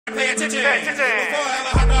pay attention. Before I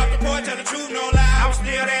ever hopped off the porch, tell the truth, no lie, I'm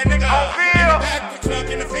still that nigga. In the back, the truck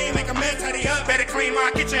in the fiend, make a mess, tidy up, better clean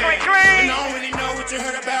my kitchen. And I don't really know what you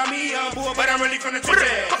heard about me, young boy, but I'm really from the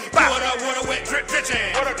trenches. Poured up water wet, drip, ditching.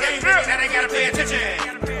 Game niggas, now they gotta pay attention.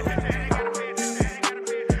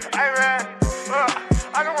 Hey man, look,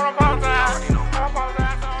 I just wanna apologize.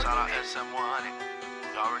 Shout out SM100.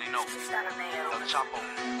 You already know. El Chapo.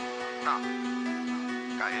 Nah.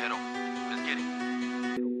 Callejero. Let's get it.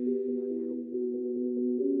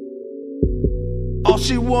 All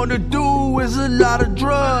she wanna do is a lot of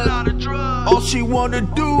drugs. All she wanna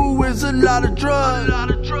do is a lot of drugs.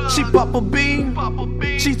 She pop a bean,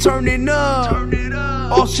 she turn it up.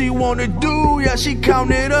 All she wanna do, yeah, she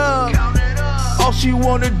count it up. All she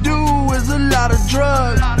wanna do is a lot of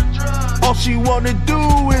drugs. All she wanna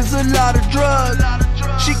do is a lot of drugs.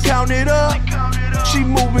 She count it up, she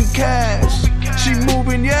moving cash. She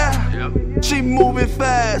moving, yeah, she moving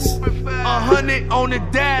fast. 100 on the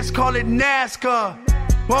dash, call it NASCAR.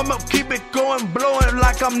 I'ma keep it going, blowing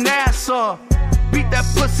like I'm NASA. Beat that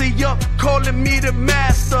pussy up, calling me the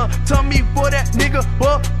master. Tell me for that nigga,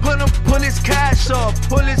 pull his cash up,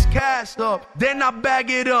 pull his cash up. Then I bag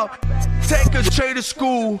it up, take her straight to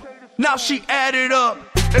school. Now she added up.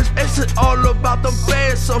 It's all about the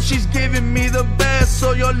peso. She's giving me the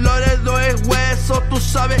beso. Yo lo le doy hueso. Tú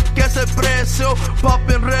sabes que ese precio.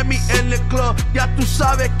 Poppin' Remy en el club. Ya tú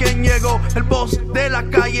sabes quién llegó. El boss de la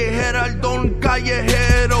callejera, el don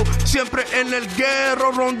callejero. Siempre en el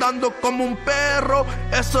guerro, rondando como un perro.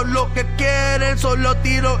 Eso es lo que quieren, solo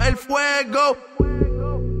tiro el fuego.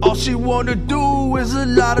 All she wanna do is a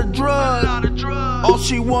lot of drugs. All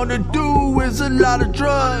she wanna do is a lot of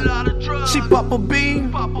drugs. She pop a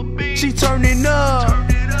bean, she turn it up.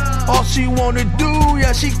 All she wanna do,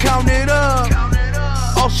 yeah, she count it up.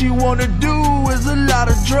 All she wanna do is a lot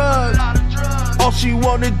of drugs. All she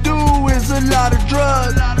wanna do is a lot of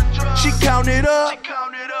drugs. She count it up,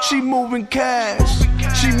 she moving cash.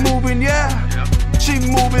 She moving, yeah. She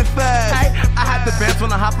moving fast. Hey, I had the Benz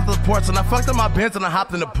when I hopped off the porch, and I fucked up my Benz and I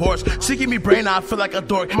hopped in the Porsche. She give me brain, now I feel like a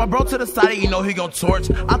dork. My bro to the side, you know he gon' torch.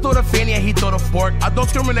 I throw the fanny and he throw the fork. I don't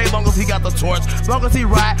discriminate long as he got the torch. Long as he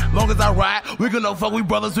ride, long as I ride. We gonna fuck, we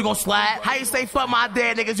brothers, we gon' slide. How you say fuck my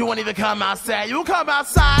dad, niggas, you won't even come outside. You won't come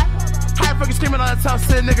outside. How you fucking screaming on the top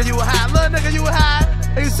shit, nigga, you a high. Little nigga, you a high.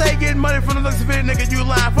 And you say getting money from the looks of it, nigga, you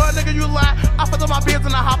lying. For a nigga, you lying. I fucked up my Benz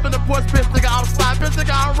and I hop in the Porsche, bitch, nigga, I'm slide. Bitch,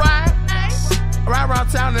 nigga, I'm riding. Right around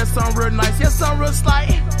town, there's something real nice. Yeah, something real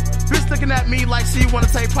slight. Bitch looking at me like she wanna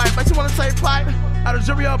take pipe. Like she wanna take pipe. Got a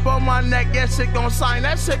jury up on my neck. Yeah, shit gon' shine.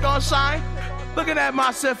 That shit gon' shine. Looking at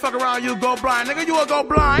my shit, fuck around, you go blind. Nigga, you will go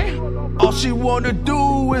blind. All she wanna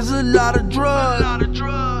do is a lot of drugs.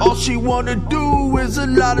 All she wanna do is a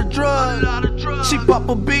lot of drugs. She pop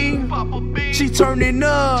a bean, she turn it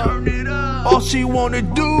up. All she wanna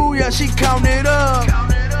do, yeah, she count it up.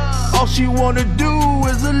 All she wanna do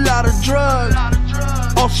is a lot of drugs.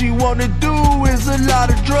 All she wanna do is a lot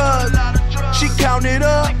of drugs. She count it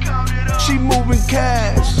up, she moving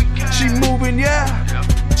cash. She moving, yeah,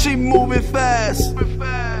 she moving fast.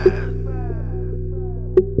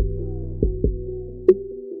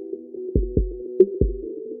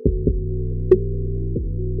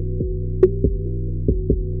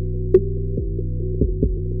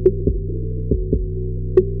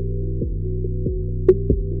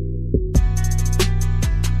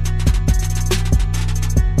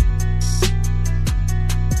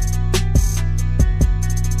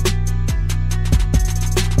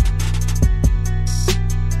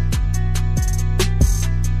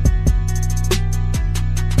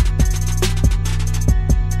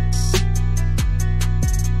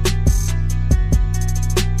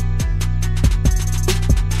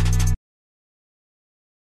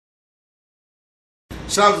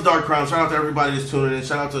 Shout out to Dark Crown. Shout out to everybody that's tuning in.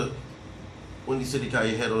 Shout out to Windy City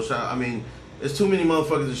Callejero. I mean, it's too many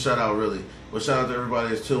motherfuckers to shout out, really. But shout out to everybody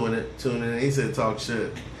that's tuning in. He said talk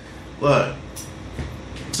shit. Look.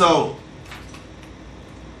 So,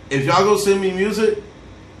 if y'all go send me music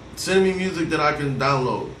that I can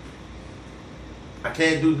download. I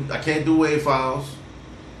can't do WAV files.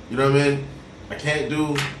 You know what I mean? I can't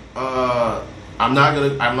do. I'm not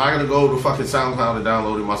gonna go to fucking SoundCloud and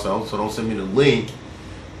download it myself. So don't send me the link.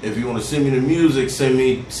 If you want to send me the music, send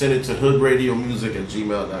it to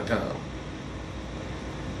hoodradiomusic@gmail.com.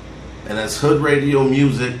 And that's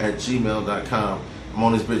hoodradiomusic@gmail.com. I'm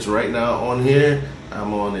on this bitch right now on here.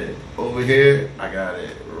 I'm on it over here. I got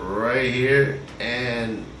it right here.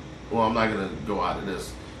 And, well, I'm not going to go out of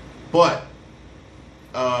this. But,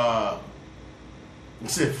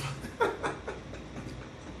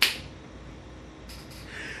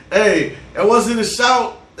 hey, it wasn't a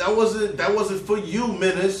shout that wasn't for you,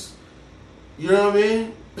 Menace. You know what I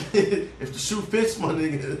mean? If the shoe fits, my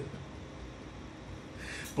nigga.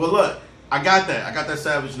 But look, I got that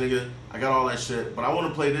Savage, nigga. I got all that shit. But I want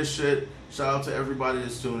to play this shit. Shout out to everybody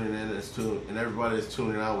that's tuning in, and everybody that's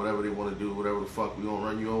tuning out, whatever they want to do, whatever the fuck. We gonna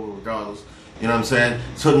run you over regardless. You know what I'm saying?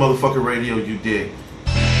 It's Hood Motherfucking Radio, you dig.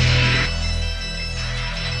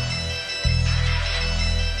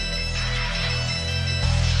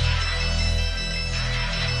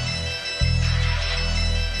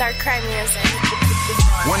 Dark crime music.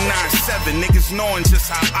 197, niggas knowing just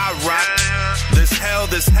how I rock. This hell,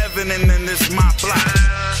 this heaven, and then this my block.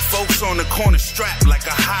 Folks on the corner strapped like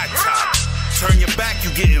a high top. Turn your back,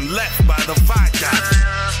 you getting left by the viaduct.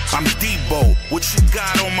 I'm Debo, what you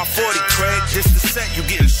got on my 40, Craig? This the set, you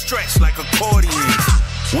getting stretched like accordions.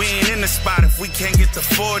 We ain't in the spot if we can't get the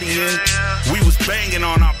 40 in. We was banging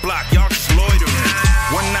on our block, y'all just loitering.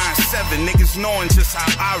 197, niggas knowing just how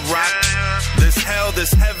I rock. This hell,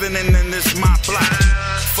 this heaven, and then this my block.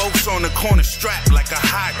 Folks on the corner strapped like a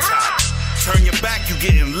high top. Turn your back, you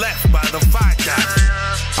getting left by the viaduct.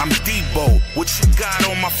 I'm Debo, what you got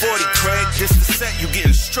on my 40, Craig? This the set, you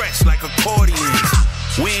getting stretched like accordions.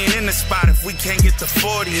 We ain't in the spot if we can't get the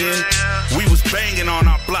 40 in. We was banging on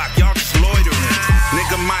our block, y'all just loitering.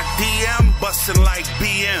 Nigga, my DM bustin' like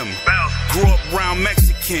BM. Grew up around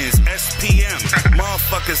Mexicans, SPM.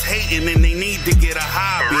 Motherfuckers hating and they need to get a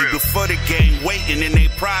hobby. Before the game waiting in they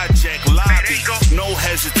project lobby. No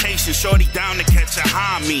hesitation, shorty down to catch a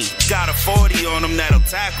homie. Got a 40 on them that'll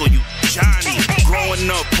tackle you, Johnny. Growing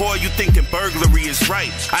up poor, you thinking burglary is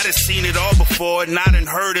right. I done seen it all before and I done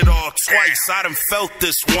heard it all twice. I done felt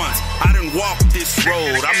this once, I done walked this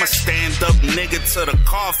road. I'm a stand up nigga till the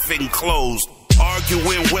coffin closed.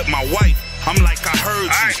 Arguing with my wife, I'm like I heard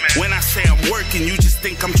you. When I say I'm working, you just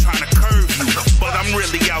think I'm trying to curve you. But I'm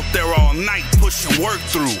really out there all night pushing work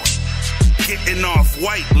through. Getting off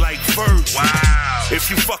white like Virgil. If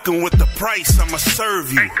you fucking with the price, I'ma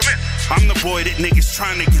serve you. I'm the boy that niggas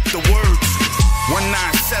trying to get the words.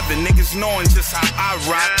 197, niggas knowing just how I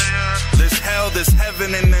rock. This hell, this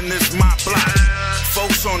heaven, and then this my block.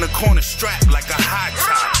 Folks on the corner strapped like a high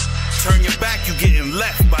top. Turn your back, you getting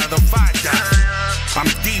left by the viaduct. I'm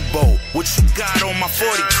Debo, what you got on my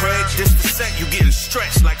 40, Craig? This the set, you getting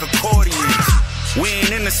stretched like accordions. We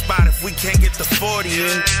ain't in the spot if we can't get the 40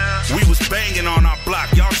 in. We was banging on our block,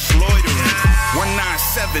 y'all just loitering.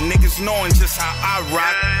 197, niggas knowing just how I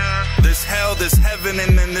rock. This hell, this heaven,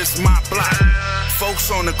 and then this my block. Folks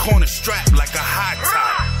on the corner strapped like a high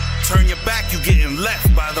top. Turn your back, you getting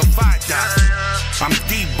left by the viaduct. I'm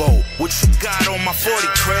Debo, what you got on my 40,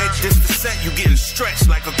 Craig? This the set, you getting stretched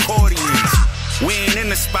like accordions. We ain't in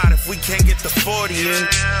the spot if we can't get the 40 in.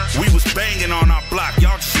 We was banging on our block,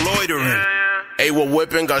 y'all just loitering. Hey, we're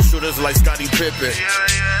whipping, got shooters like Scottie Pippen.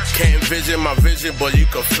 Can't vision my vision, but you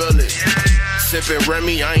can feel it. Sipping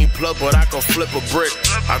Remy, I ain't plug, but I can flip a brick.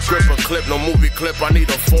 I grip a clip, no movie clip, I need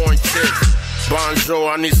a foreign chick. Bonjour,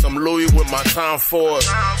 I need some Louis with my time for it.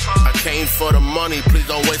 I came for the money, please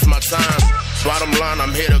don't waste my time. Bottom line,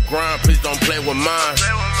 I'm here to grind, please don't play with mine.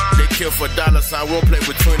 They kill for dollars, I won't play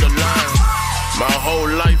between the lines. My whole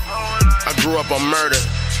life, I grew up on murder.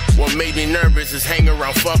 What made me nervous is hanging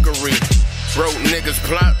around fuckery. Broke niggas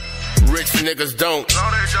plot, rich niggas don't.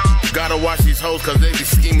 Gotta watch these hoes cause they be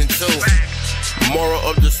scheming too. Moral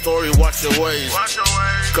of the story, watch your ways.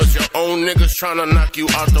 Cause your own niggas tryna knock you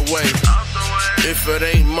out the way. If it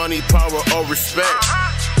ain't money, power, or respect,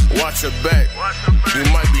 watch your back, you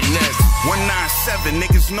might be next. 197,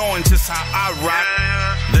 niggas knowing just how I rock.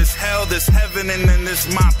 This hell, this heaven, and then this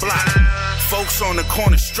my block. Folks on the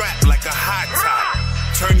corner strapped like a high top.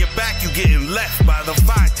 Turn your back, you getting left by the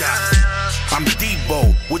viaduct. I'm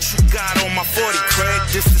Debo, what you got on my 40, Craig?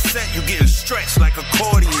 This the set, you getting stretched like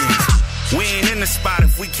accordions. We ain't in the spot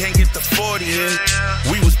if we can't get the 40 in.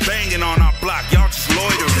 We was banging on our block, y'all just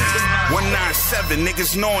loitering. 197,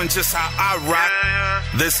 niggas knowing just how I rock.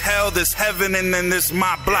 This hell, this heaven, and then this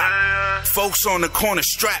my block. Folks on the corner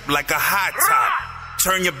strapped like a high top.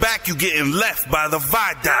 Turn your back, you getting left by the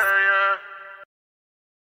viaduct.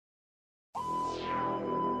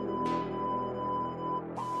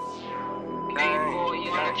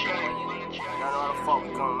 Got all the folk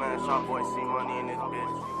coming, man. Sharp boy see money in this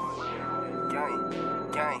bitch.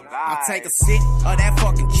 I take a sip of that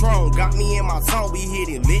fucking Tron. Got me in my zone, we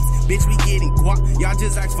hitting licks. Bitch, we getting guap. Y'all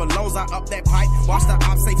just ask for loans, I up that pipe. Watch the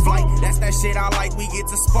ops say flight. That's that shit I like, we get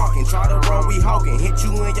to sparking. Try to run, we hogging. Hit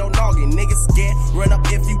you in your noggin. Niggas scared, run up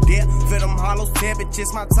if you dare. Fit them hollows, tap, bitch,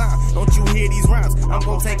 it's my time. Don't you hear these rounds? I'm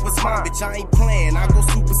gon' take what's mine, bitch, I ain't playing. I go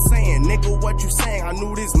super saiyan. Nigga, what you saying? I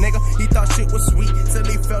knew this nigga, he thought shit was sweet. Till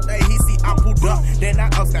he felt that he see I pulled up. Then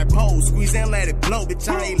I up that pole, squeeze and let it blow. Bitch,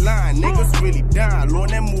 I ain't lying. Niggas really dying. Lord,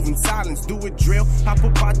 that moving silence, do it drill. Hop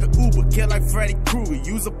up out the Uber, kill like Freddy Krueger.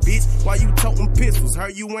 Use a bitch while you toting pistols.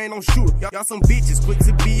 Heard you ain't no shooter. Y'all some bitches, quick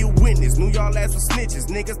to be a witness. Knew y'all ass was snitches.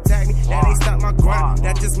 Niggas tag me, that ain't stop my grind.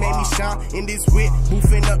 That just made me shine in this whip.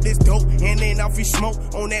 Boofing up this dope, handing off your smoke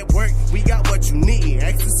on that work. We got what you need,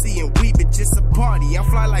 ecstasy and weed, bitch, it's a party. I'm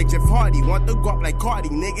fly like Jeff Hardy, want the guap like Cardi.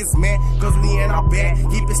 Niggas mad, cause we in our bag.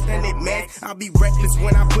 Keep it standing mad. I be reckless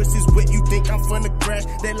when I push this whip. You think I'm finna crash?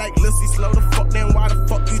 They like, Lissy, slow the fuck down. Why the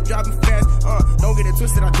fuck you driving fast? Don't get it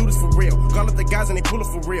twisted, I do this for real. Call up the guys and they pull it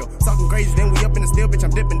for real. Talking crazy, then we up in the steel, bitch, I'm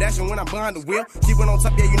dipping, dashing when I'm behind the wheel. Keep it on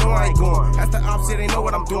top, yeah, you know I ain't going. That's the opposite, they know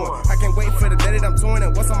what I'm doing. I can't wait for the day that I'm touring.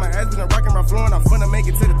 And what's on my ass, been rocking my flowing. I'm finna make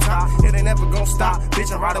it to the top. It ain't never gonna stop.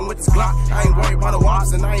 Bitch, I'm riding with this Glock. I ain't worried about the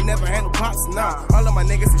wops, and I ain't never had no pops. Nah, all of my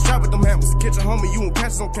niggas is shot with them hammers. Catch a homie, you won't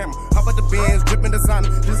catch us on camera. Hop out the Benz, dripping designer.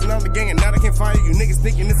 This is another gang, and now they can't find you. You niggas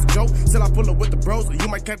thinking it's a joke. Till I pull up with the bros, or you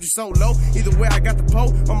might capture so low. Either way, I got the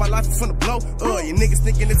pole. On my life, I'm finna blow. You niggas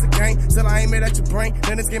thinking it's a game. Till I ain't made at your brain.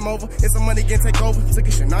 Then it's game over. It's some money getting take over. Took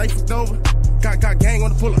a shit, now you flipped over. Got gang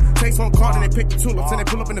on the pull up. Takes one card and they pick the tulips. Then they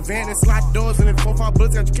pull up in the van and slide the doors. And then 4-5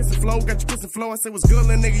 bullets. Got you kissing flow. Got you kissing flow. I said, what's good,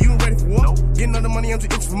 little nigga? You ain't ready for war? Nope. Getting all the money, I'm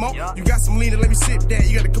just itching for more. You got some lean, let me sip that.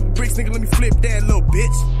 You got a couple bricks, nigga, let me flip that, little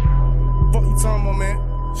bitch. Fuck you talking about, man?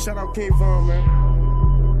 Shout out King Von, man.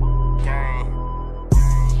 Gang.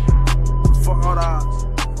 Fuck all the odds.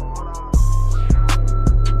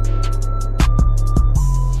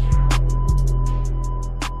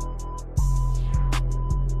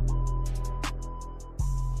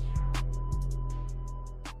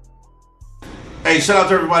 Hey, shout out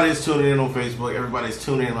to everybody that's tuning in on Facebook, everybody that's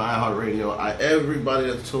tuning in on iHeartRadio, everybody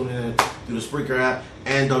that's tuning in through the Spreaker app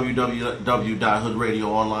and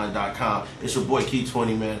www.hoodradioonline.com. It's your boy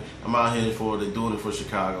Key20, man. I'm out here doing it for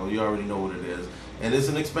Chicago. You already know what it is. And it's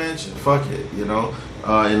an expansion. Fuck it, you know.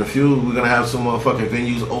 In a few, we're going to have some motherfucking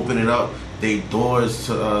venues opening up their doors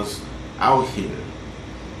to us out here.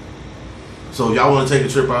 So if y'all want to take a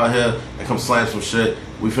trip out here and come slam some shit,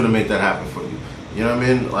 we finna make that happen for you. You know what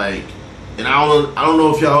I mean? Like, and I don't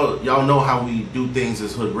know if y'all know how we do things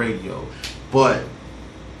as Hood Radio, but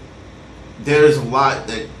there's a lot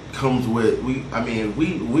that comes with we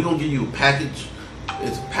gonna give you a package.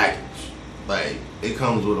 It's a package. Like, it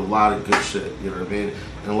comes with a lot of good shit, you know what I mean?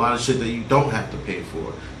 And a lot of shit that you don't have to pay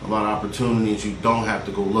for. A lot of opportunities you don't have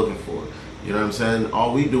to go looking for. You know what I'm saying?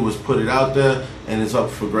 All we do is put it out there and it's up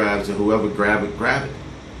for grabs, and whoever grab it, grab it.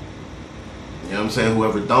 You know what I'm saying?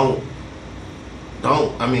 Whoever don't.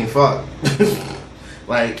 I mean, fuck.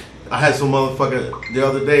 Like, I had some motherfucker the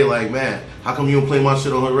other day like, man, how come you don't play my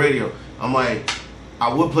shit on her radio? I'm like,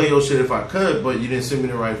 I would play your shit if I could, but you didn't send me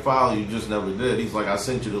the right file. You just never did. He's like, I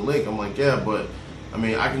sent you the link. I'm like, yeah, but I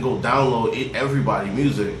mean, I can go download everybody's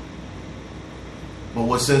music, but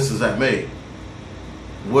what sense does that make?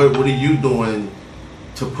 What are you doing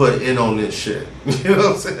to put in on this shit? You know what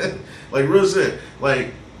I'm saying? Like, real shit.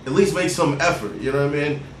 Like, at least make some effort. You know what I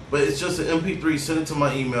mean? But it's just an MP3, send it to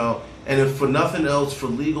my email, and if for nothing else, for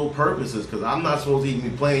legal purposes, because I'm not supposed to even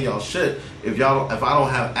be playing y'all shit if I don't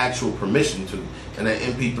have actual permission to. And that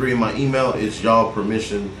MP3 in my email is y'all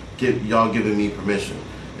permission, y'all giving me permission.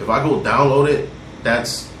 If I go download it,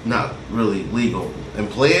 that's not really legal. And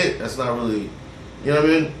play it, that's not really, you know what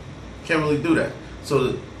I mean? Can't really do that.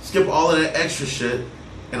 So to skip all of that extra shit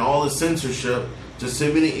and all the censorship, just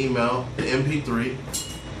send me the email, an MP3,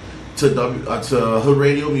 to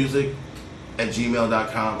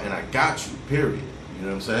hoodradiomusic@gmail.com, and I got you, period. You know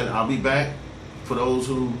what I'm saying? I'll be back. For those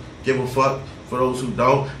who give a fuck, for those who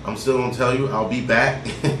don't, I'm still gonna tell you, I'll be back.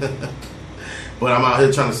 But I'm out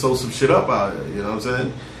here trying to sew some shit up out here, you know what I'm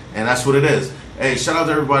saying? And that's what it is. Hey, shout out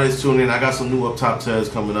to everybody that's tuning in. I got some new Up Top tears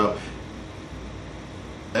coming up.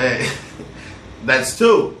 Hey, that's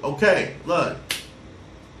two. Okay, look.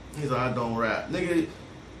 He's like, I don't rap. Nigga,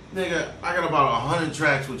 I got about 100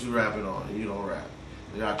 tracks with you rapping on, and you don't rap.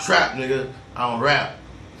 You got trap, nigga. I don't rap.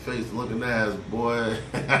 Face looking ass, boy.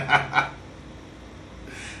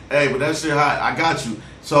 Hey, but that shit hot. I got you.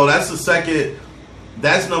 So that's the second.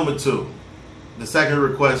 That's number two. The second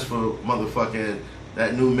request for motherfucking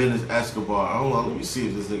that new Menace Escobar. Hold on, let me see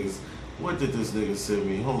if this nigga's. What did this nigga send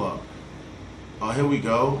me? Hold on. Oh, here we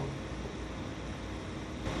go.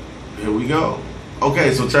 Here we go.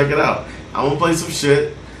 Okay, so check it out. I'm gonna play some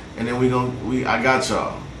shit, and then I got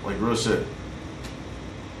y'all. Like real shit.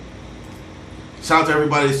 Shout out to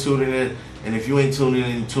everybody that's tuning in, and if you ain't tuning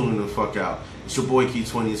in, tuning the fuck out. It's your boy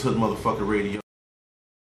Key20, it's Hood Motherfucker Radio.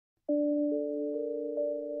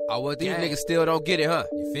 Oh, well, these niggas still don't get it, huh?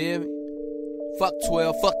 You feel me? Fuck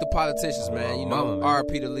 12, fuck the politicians, man. You know,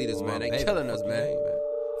 RP the leaders, man. They killing us, man.